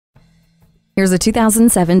Here's a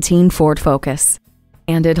 2017 Ford Focus.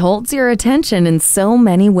 And it holds your attention in so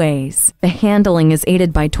many ways. The handling is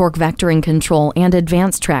aided by torque vectoring control and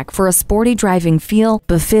advanced track for a sporty driving feel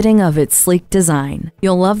befitting of its sleek design.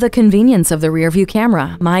 You'll love the convenience of the rearview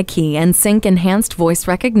camera, MyKey, and Sync enhanced voice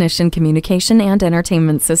recognition, communication, and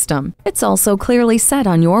entertainment system. It's also clearly set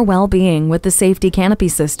on your well-being with the safety canopy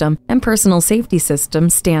system and personal safety system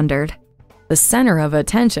standard. The center of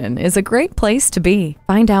attention is a great place to be.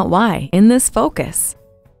 Find out why in this Focus.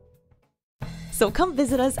 So come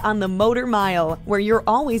visit us on the Motor Mile, where you're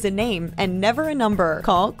always a name and never a number.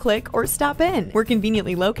 Call, click, or stop in. We're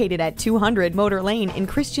conveniently located at 200 Motor Lane in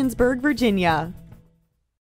Christiansburg, Virginia.